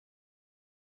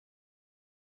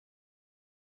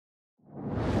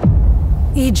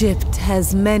Egypt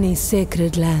has many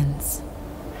sacred lands.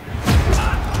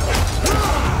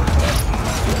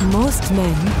 Most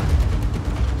men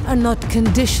are not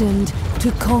conditioned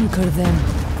to conquer them.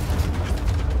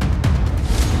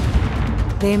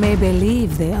 They may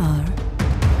believe they are,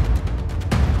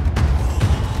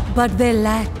 but they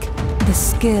lack the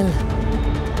skill,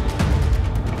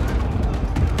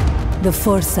 the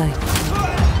foresight,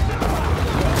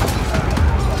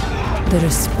 the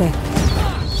respect.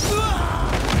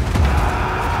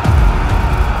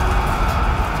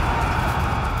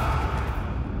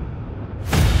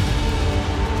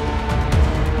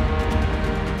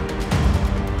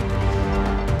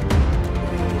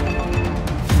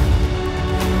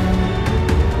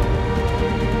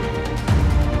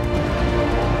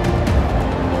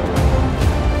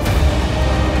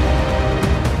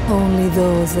 Only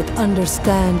those that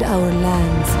understand our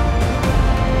lands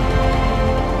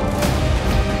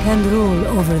can rule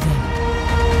over them.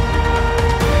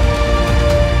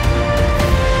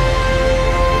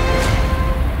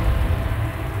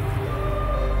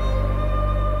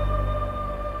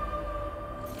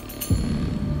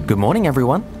 Good morning,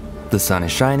 everyone. The sun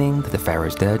is shining, the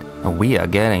Pharaoh's dead, and we are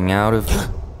getting out of...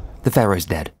 The Pharaoh's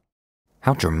dead.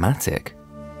 How dramatic.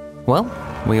 Well,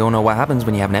 we all know what happens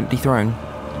when you have an empty throne.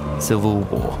 Civil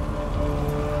war.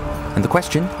 And the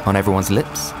question on everyone's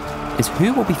lips is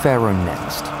who will be Pharaoh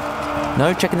next?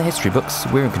 No, checking the history books,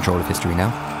 we're in control of history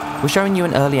now. We're showing you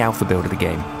an early alpha build of the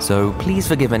game, so please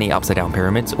forgive any upside down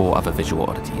pyramids or other visual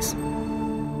oddities.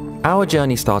 Our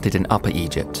journey started in Upper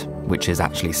Egypt, which is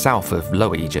actually south of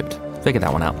Lower Egypt. Figured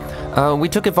that one out. We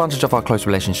took advantage of our close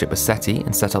relationship with Seti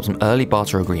and set up some early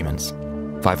barter agreements.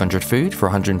 500 food for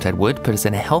 110 wood put us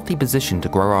in a healthy position to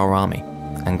grow our army.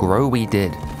 And grow we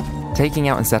did, taking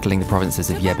out and settling the provinces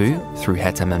of Yebu through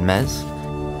Hetem and Mez,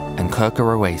 and Kirka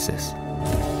Oasis.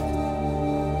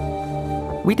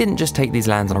 We didn't just take these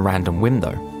lands on a random whim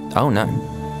though. Oh no.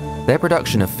 Their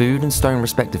production of food and stone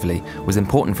respectively was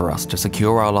important for us to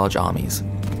secure our large armies.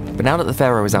 But now that the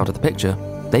Pharaoh is out of the picture,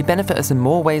 they benefit us in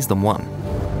more ways than one.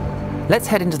 Let's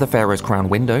head into the Pharaoh's crown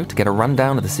window to get a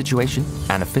rundown of the situation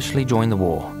and officially join the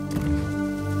war.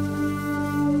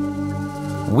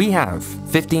 We have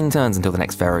 15 turns until the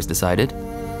next Pharaoh is decided,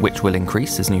 which will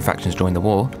increase as new factions join the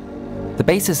war. The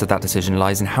basis of that decision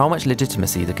lies in how much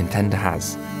legitimacy the contender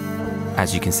has.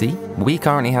 As you can see, we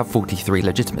currently have 43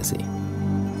 legitimacy.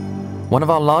 One of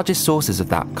our largest sources of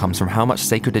that comes from how much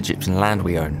sacred Egyptian land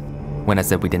we own. When I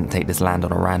said we didn't take this land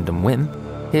on a random whim,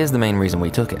 here's the main reason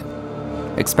we took it.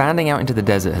 Expanding out into the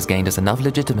desert has gained us enough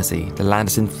legitimacy to land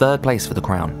us in 3rd place for the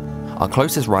crown. Our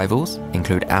closest rivals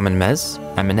include Amenmez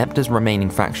and Meneptah's remaining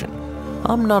faction.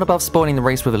 I'm not above spoiling the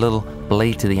race with a little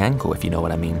blade to the ankle, if you know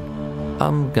what I mean.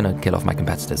 I'm gonna kill off my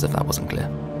competitors if that wasn't clear.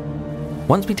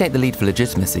 Once we take the lead for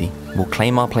legitimacy, we'll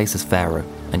claim our place as Pharaoh,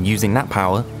 and using that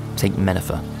power, take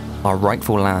Meneptah, our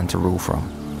rightful land to rule from,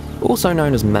 also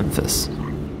known as Memphis.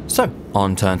 So,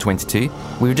 on turn 22,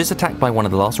 we were just attacked by one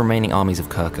of the last remaining armies of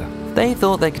Kirka. They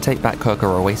thought they could take back Kirka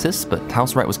Oasis, but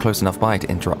Tausret was close enough by to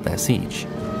interrupt their siege.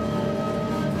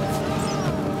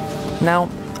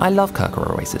 Now, I love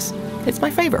Kirka Oasis. It's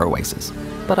my favourite oasis,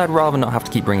 but I'd rather not have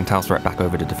to keep bringing Tausret back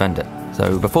over to defend it.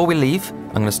 So before we leave,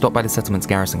 I'm going to stop by the settlement's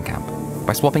garrison camp.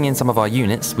 By swapping in some of our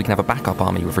units, we can have a backup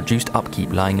army with reduced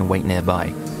upkeep lying in wait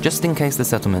nearby, just in case the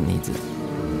settlement needs it.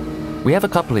 We have a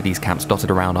couple of these camps dotted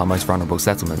around our most vulnerable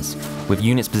settlements, with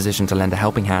units positioned to lend a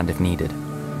helping hand if needed.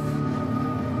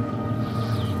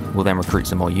 We'll then recruit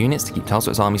some more units to keep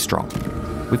Tausret's army strong.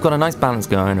 We've got a nice balance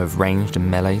going of ranged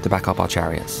and melee to back up our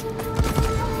chariots.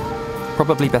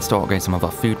 Probably best to upgrade some of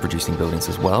our food-producing buildings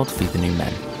as well to feed the new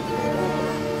men.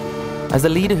 As the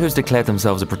leader who has declared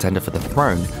themselves a pretender for the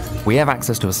throne, we have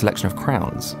access to a selection of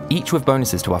crowns, each with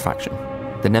bonuses to our faction.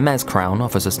 The Nemez crown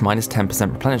offers us minus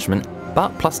 10% replenishment,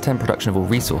 but plus 10 production of all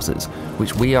resources,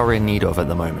 which we are in need of at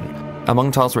the moment.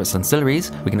 Among Tausret's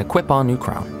ancillaries, we can equip our new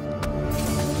crown.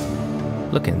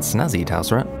 Looking snazzy,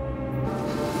 Tausret.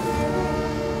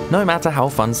 No matter how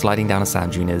fun sliding down a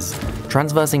sand dune is,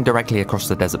 transversing directly across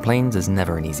the desert plains is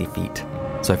never an easy feat.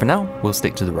 So for now, we'll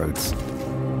stick to the roads.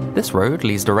 This road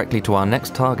leads directly to our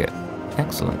next target.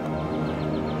 Excellent.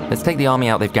 Let's take the army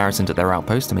out they've garrisoned at their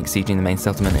outpost to make sieging the main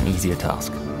settlement an easier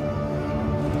task.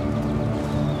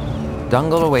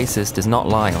 Dungle Oasis does not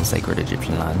lie on sacred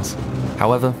Egyptian lands.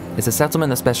 However, it's a settlement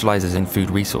that specializes in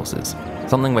food resources,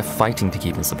 something we're fighting to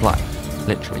keep in supply.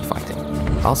 Literally fighting.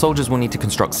 Our soldiers will need to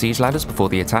construct siege ladders before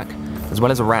the attack, as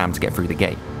well as a ram to get through the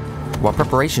gate. While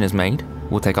preparation is made,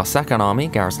 we'll take our second army,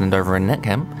 garrisoned over in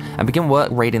Netkem, and begin work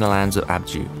raiding the lands of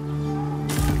Abju.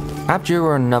 Abju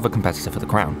are another competitor for the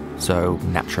crown, so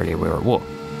naturally we're at war.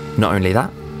 Not only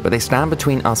that, but they stand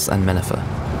between us and Minifer.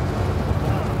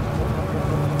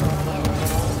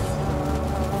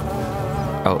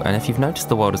 Oh, and if you've noticed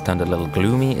the world has turned a little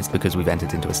gloomy, it's because we've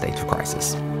entered into a state of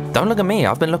crisis. Don't look at me,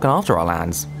 I've been looking after our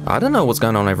lands. I don't know what's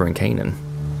going on over in Canaan.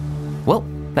 Well,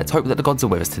 let's hope that the gods are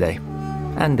with us today.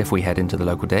 And if we head into the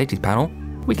local deities panel,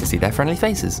 we can see their friendly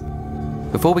faces.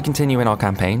 Before we continue in our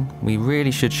campaign, we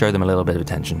really should show them a little bit of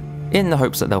attention, in the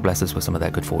hopes that they'll bless us with some of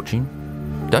their good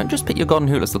fortune. Don't just pick your god and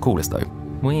hoot that's the coolest though.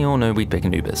 We all know we'd pick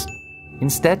Anubis.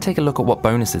 Instead, take a look at what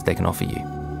bonuses they can offer you.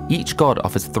 Each god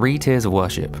offers 3 tiers of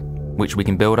worship, which we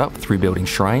can build up through building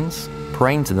shrines,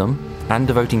 praying to them, and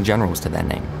devoting generals to their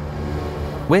name.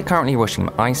 We're currently worshipping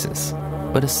Isis,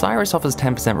 but Osiris offers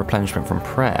 10% replenishment from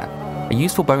prayer, a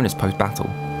useful bonus post-battle.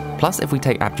 Plus, if we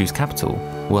take Abju's capital,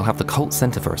 we'll have the cult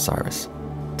center for Osiris.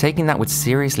 Taking that would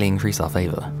seriously increase our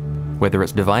favor. Whether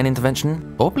it's divine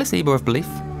intervention or placebo of belief,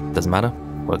 doesn't matter,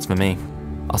 works for me.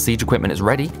 Our siege equipment is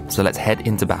ready, so let's head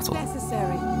into battle.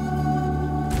 Necessary.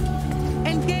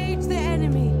 Engage the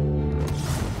enemy.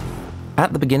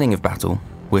 At the beginning of battle,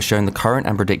 we're shown the current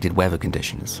and predicted weather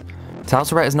conditions.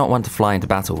 Tausret is not one to fly into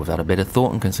battle without a bit of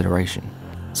thought and consideration.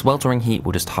 Sweltering heat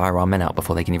will just tire our men out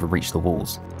before they can even reach the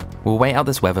walls. We'll wait out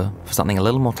this weather for something a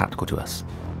little more tactical to us.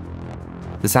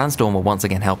 The sandstorm will once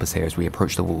again help us here as we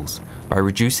approach the walls, by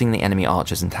reducing the enemy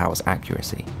archers and towers'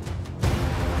 accuracy.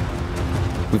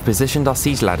 We've positioned our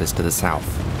siege ladders to the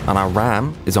south, and our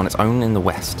ram is on its own in the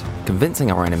west,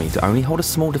 convincing our enemy to only hold a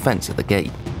small defense at the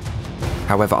gate.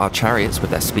 However, our chariots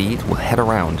with their speed will head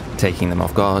around, taking them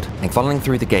off guard and following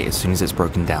through the gate as soon as it's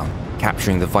broken down,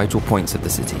 capturing the vital points of the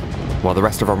city, while the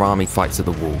rest of our army fights at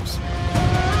the walls.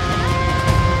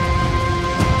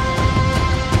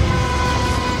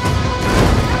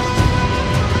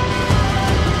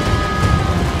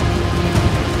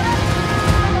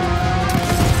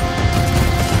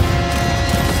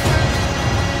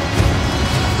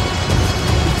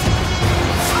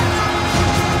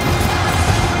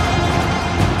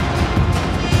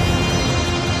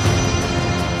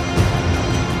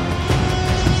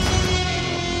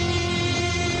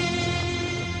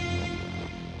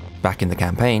 Back in the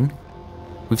campaign,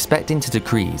 we've specced into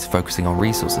decrees focusing on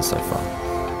resources so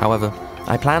far. However,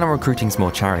 I plan on recruiting some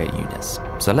more chariot units,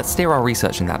 so let's steer our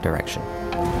research in that direction.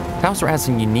 Tausret has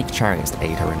some unique chariots to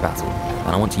aid her in battle, and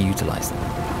I want to utilize them,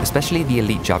 especially the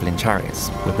elite javelin chariots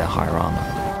with their higher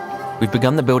armor. We've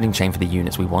begun the building chain for the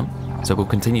units we want, so we'll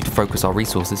continue to focus our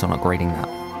resources on upgrading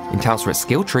that. In Tausret's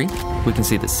skill tree, we can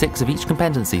see that 6 of each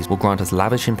competencies will grant us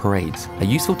Lavish in Parades, a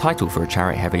useful title for a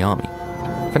chariot-heavy army.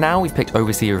 For now, we've picked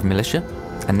Overseer of Militia,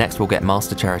 and next we'll get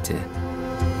Master Charioteer.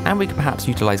 And we could perhaps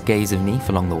utilize Gaze of Neith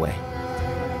along the way.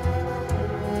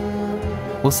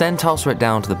 We'll send Tausret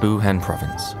down to the Buhen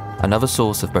province, another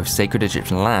source of both sacred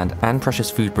Egyptian land and precious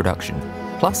food production,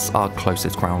 plus our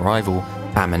closest crown rival,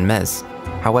 Amenmez.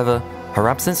 However, her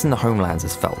absence in the homelands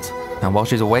is felt, and while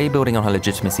she's away building on her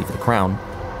legitimacy for the crown,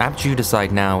 Abju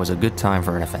decide now is a good time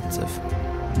for an offensive.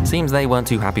 Seems they weren't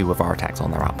too happy with our attacks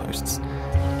on their outposts.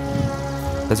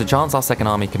 There's a chance our second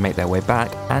army can make their way back,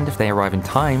 and if they arrive in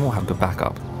time, we'll have good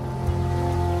backup.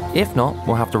 If not,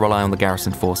 we'll have to rely on the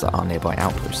garrison force at our nearby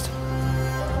outpost.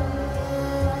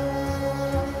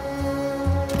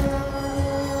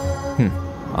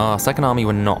 Our second army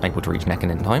were not able to reach Meccan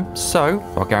in time, so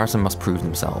our garrison must prove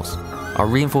themselves. Our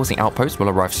reinforcing outpost will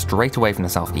arrive straight away from the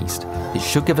southeast. It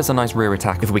should give us a nice rear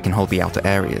attack if we can hold the outer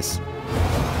areas.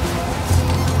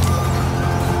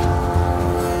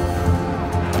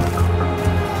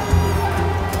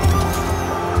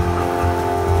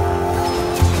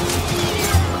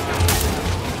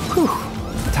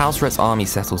 Tausret's army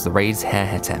settles the raid's Her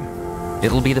Hetem.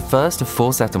 It'll be the first of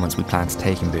 4 settlements we plan to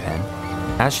take in Buhen.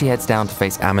 As she heads down to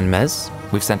face Amenmez,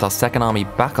 we've sent our second army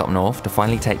back up north to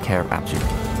finally take care of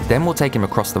Abju. Then we'll take him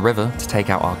across the river to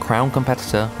take out our crown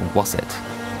competitor, Wasset.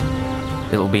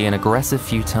 It'll be an aggressive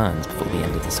few turns before the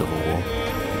end of the Civil War.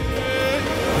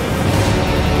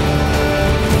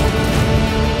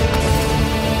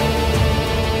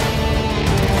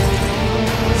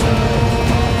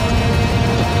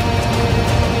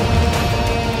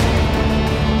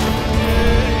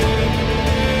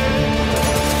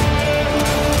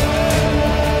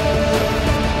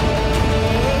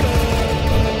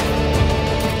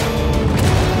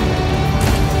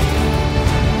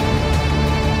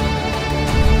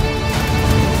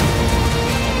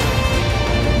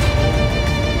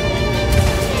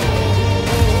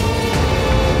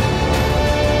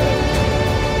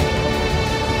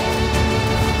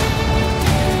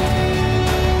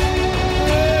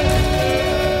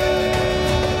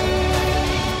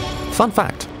 Fun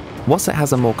fact, Wasset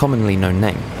has a more commonly known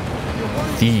name: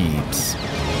 Thebes.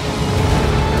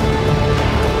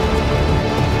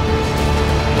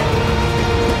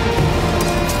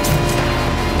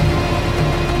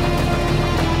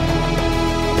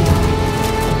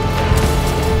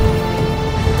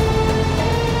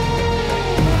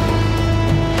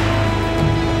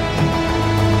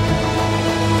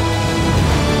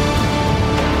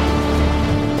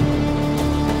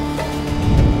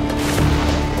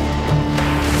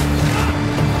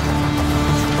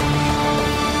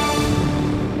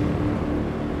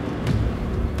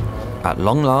 At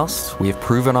long last, we have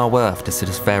proven our worth to sit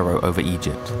as Pharaoh over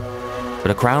Egypt.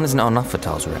 But a crown isn't enough for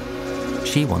Tausret.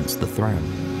 She wants the throne.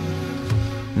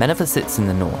 Meneptah sits in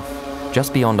the north,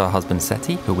 just beyond our husband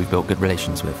Seti, who we've built good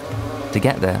relations with. To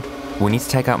get there, we need to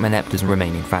take out Meneptah's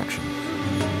remaining faction.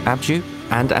 Abju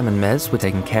and Amenmez were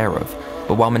taken care of,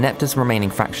 but while Meneptah's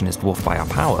remaining faction is dwarfed by our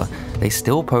power, they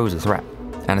still pose a threat,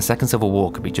 and a second civil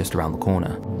war could be just around the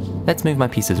corner. Let's move my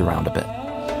pieces around a bit.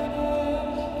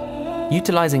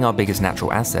 Utilizing our biggest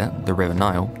natural asset, the River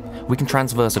Nile, we can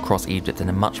transverse across Egypt in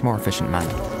a much more efficient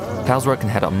manner. Tausret can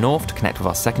head up north to connect with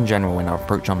our second general in our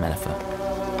approach on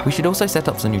Meneptah. We should also set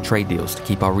up some new trade deals to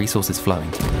keep our resources flowing.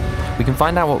 We can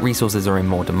find out what resources are in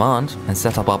more demand and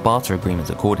set up our barter agreements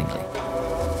accordingly.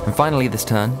 And finally this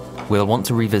turn, we'll want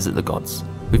to revisit the gods.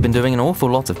 We've been doing an awful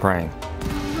lot of praying,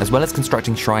 as well as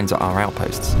constructing shrines at our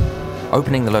outposts.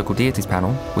 Opening the local deities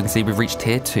panel, we can see we've reached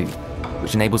tier 2,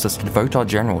 which enables us to devote our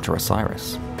general to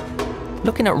Osiris.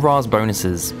 Looking at Ra's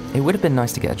bonuses, it would have been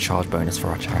nice to get a charge bonus for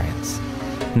our chariots.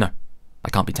 No, I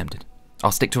can't be tempted.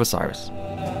 I'll stick to Osiris.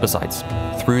 Besides,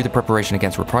 through the preparation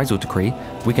against reprisal decree,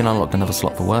 we can unlock another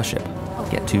slot for worship,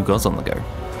 get 2 gods on the go.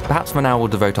 Perhaps for now we'll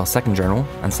devote our second general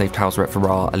and save Tausret for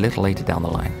Ra a little later down the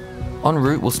line. En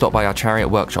route, we'll stop by our chariot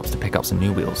workshops to pick up some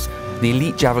new wheels. The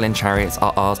elite javelin chariots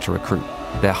are ours to recruit.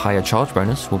 Their higher charge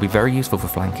bonus will be very useful for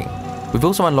flanking. We've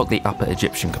also unlocked the upper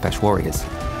Egyptian Kopesh warriors,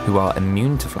 who are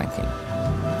immune to flanking.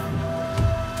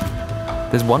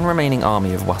 There's one remaining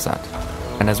army of Wasat,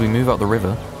 and as we move up the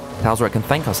river, Tausret can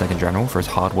thank our second general for his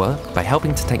hard work by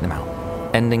helping to take them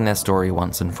out, ending their story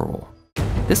once and for all.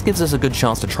 This gives us a good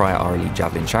chance to try out our elite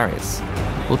javelin chariots.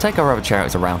 We'll take our other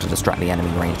chariots around to distract the enemy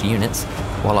ranged units,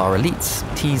 while our elites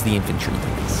tease the infantry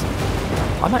units.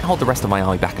 I might hold the rest of my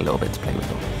army back a little bit to play with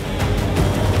them.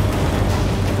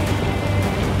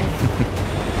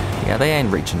 Yeah, they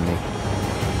ain't reaching me.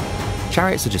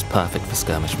 Chariots are just perfect for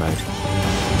skirmish mode.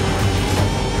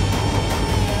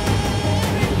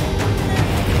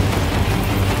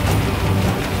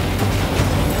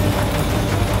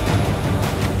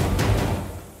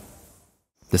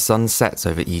 The sun sets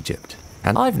over Egypt,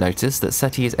 and I've noticed that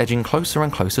Seti is edging closer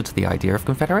and closer to the idea of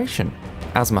confederation.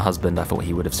 As my husband, I thought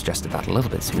he would have suggested that a little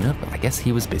bit sooner, but I guess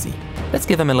he was busy. Let's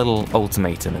give him a little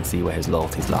ultimatum and see where his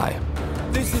loyalties lie.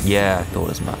 Yeah, I thought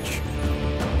as much.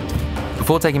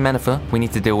 Before taking Meneptah, we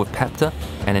need to deal with Pepta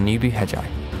and Anubu Hejai.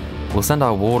 We'll send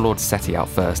our warlord Seti out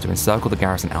first to encircle the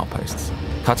garrison outposts,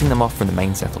 cutting them off from the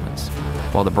main settlements,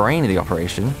 while the brain of the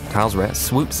operation, Tausret,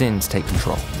 swoops in to take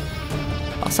control.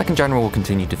 Our second general will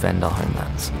continue to defend our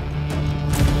homelands.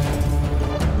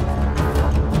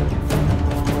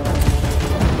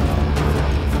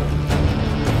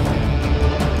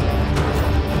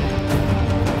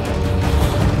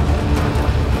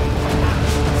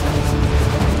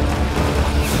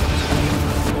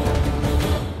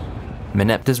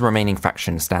 Meneptah's remaining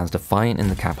faction stands defiant in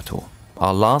the capital,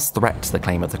 our last threat to the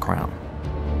claim of the crown.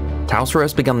 Tausret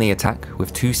has begun the attack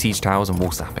with 2 siege towers and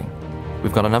wall sapping.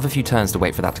 We've got another few turns to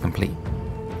wait for that to complete.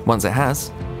 Once it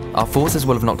has, our forces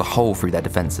will have knocked a hole through their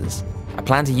defences. I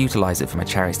plan to utilise it for my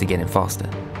chariots to get in faster.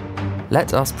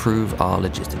 Let us prove our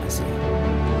legitimacy.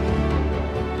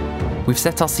 We've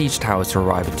set our siege towers to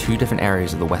arrive at 2 different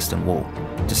areas of the western wall,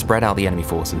 to spread out the enemy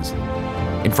forces.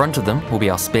 In front of them will be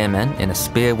our spearmen in a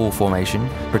spear wall formation,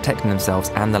 protecting themselves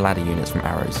and the ladder units from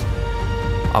arrows.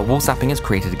 Our wall sapping has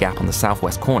created a gap on the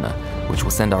southwest corner, which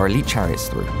will send our elite chariots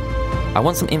through. I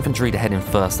want some infantry to head in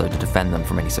first though to defend them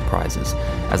from any surprises,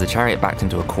 as a chariot backed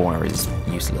into a corner is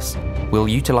useless. We'll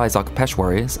utilise our Kopesh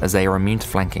warriors as they are immune to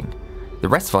flanking. The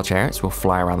rest of our chariots will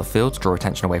fly around the field to draw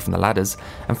attention away from the ladders,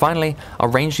 and finally, our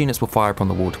ranged units will fire upon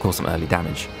the wall to cause some early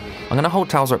damage. I'm going to hold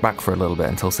Tausret back for a little bit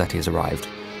until Seti has arrived.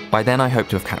 By then I hope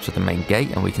to have captured the main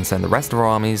gate and we can send the rest of our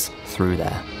armies through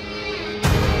there.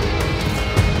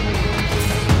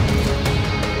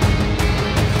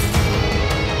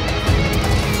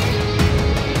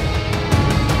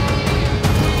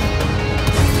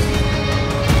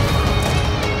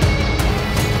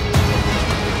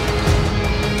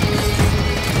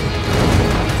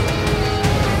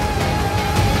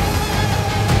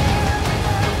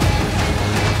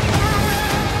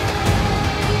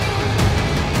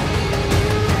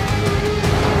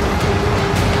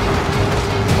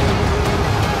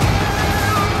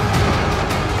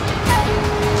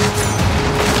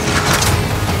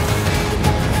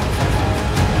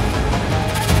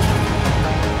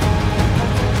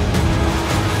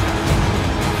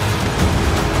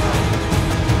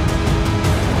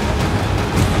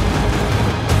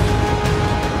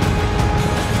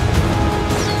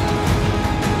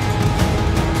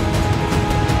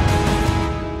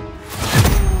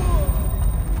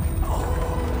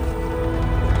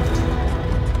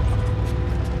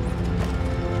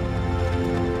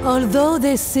 Although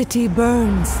this city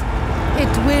burns,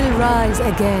 it will rise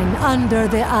again under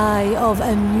the eye of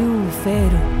a new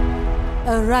Pharaoh,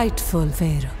 a rightful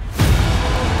Pharaoh.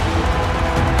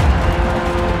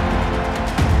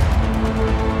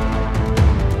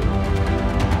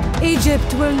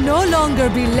 Egypt will no longer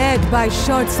be led by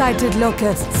short-sighted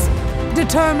locusts,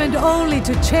 determined only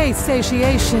to chase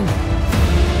satiation,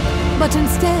 but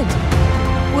instead,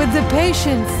 with the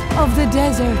patience of the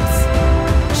deserts,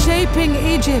 shaping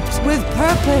Egypt with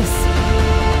purpose,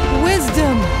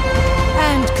 wisdom,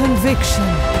 and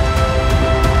conviction.